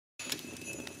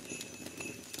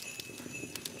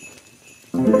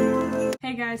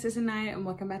Hey guys, it's Anaya and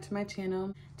welcome back to my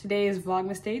channel. Today is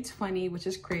Vlogmas Day 20, which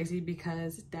is crazy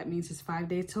because that means it's 5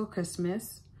 days till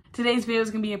Christmas. Today's video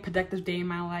is gonna be a productive day in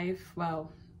my life.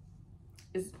 Well,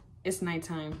 it's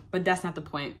nighttime, but that's not the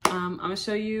point. I'm gonna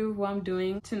show you what I'm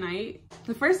doing tonight.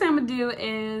 The first thing I'm gonna do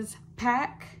is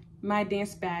pack my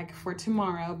dance bag for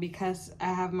tomorrow because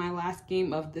I have my last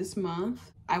game of this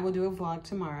month. I will do a vlog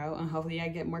tomorrow and hopefully I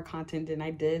get more content than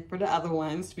I did for the other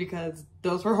ones because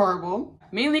those were horrible.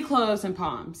 Mainly clothes and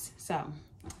palms, so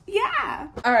yeah.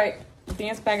 All right, the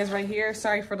dance bag is right here.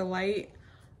 Sorry for the light.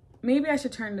 Maybe I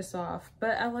should turn this off,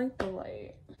 but I like the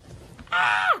light.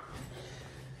 Ah!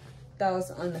 That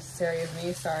was unnecessary of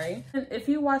me, sorry. And if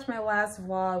you watched my last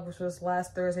vlog, which was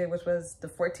last Thursday, which was the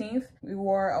 14th, we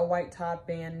wore a white top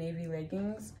and navy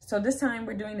leggings. So this time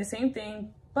we're doing the same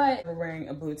thing, but we're wearing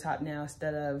a blue top now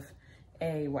instead of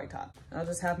a white top. I'll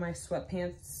just have my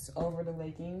sweatpants over the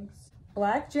leggings,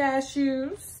 black jazz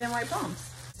shoes, and white palms.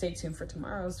 Stay tuned for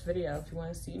tomorrow's video if you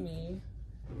want to see me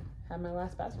have my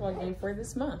last basketball game for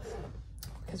this month,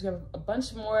 because we have a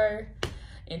bunch more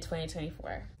in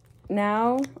 2024.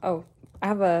 Now, oh, I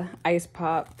have a ice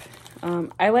pop.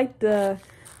 I like the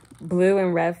blue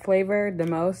and red flavor the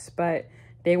most, but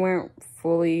they weren't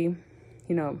fully,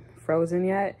 frozen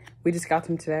yet. We just got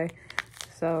them today.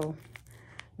 So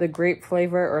the grape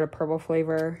flavor or the purple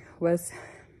flavor was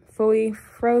fully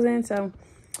frozen, so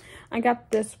I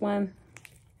got this one.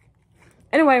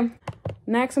 Anyway,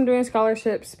 next I'm doing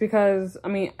scholarships because,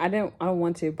 I don't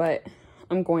want to, but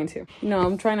I'm going to.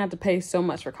 I'm trying not to pay so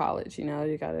much for college, you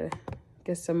gotta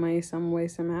get some money some way,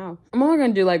 somehow. I'm only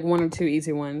gonna do like 1 or 2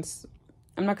 easy ones.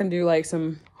 I'm not gonna do like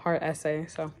some hard essay,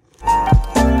 so.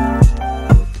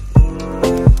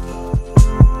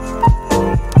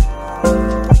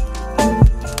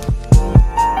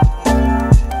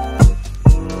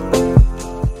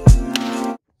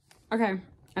 Okay,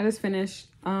 I just finished.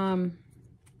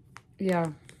 Yeah.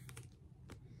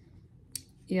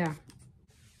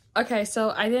 Okay,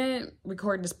 so I didn't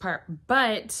record this part,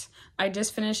 but I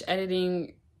just finished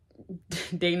editing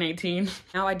day 19.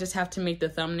 Now I just have to make the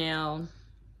thumbnail,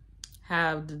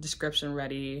 have the description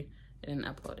ready, and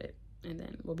upload it. And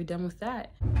then we'll be done with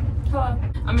that. Hello,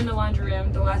 I'm in the laundry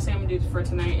room. The last thing I'm gonna do for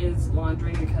tonight is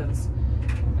laundry because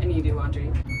I need to do laundry.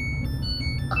 Oops.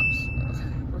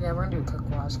 Okay, yeah, we're gonna do a cook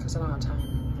wash because I don't have time.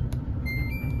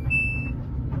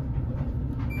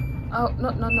 Oh, no.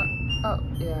 Oh,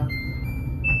 yeah.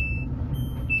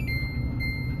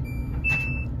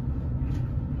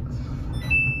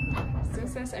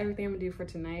 Since that's everything I'm gonna do for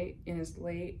tonight and it's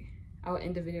late, I'll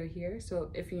end the video here. So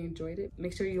if you enjoyed it,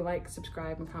 make sure you like,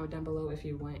 subscribe, and comment down below if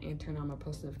you want, and turn on my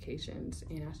post notifications.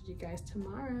 And I'll see you guys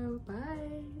tomorrow.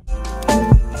 Bye.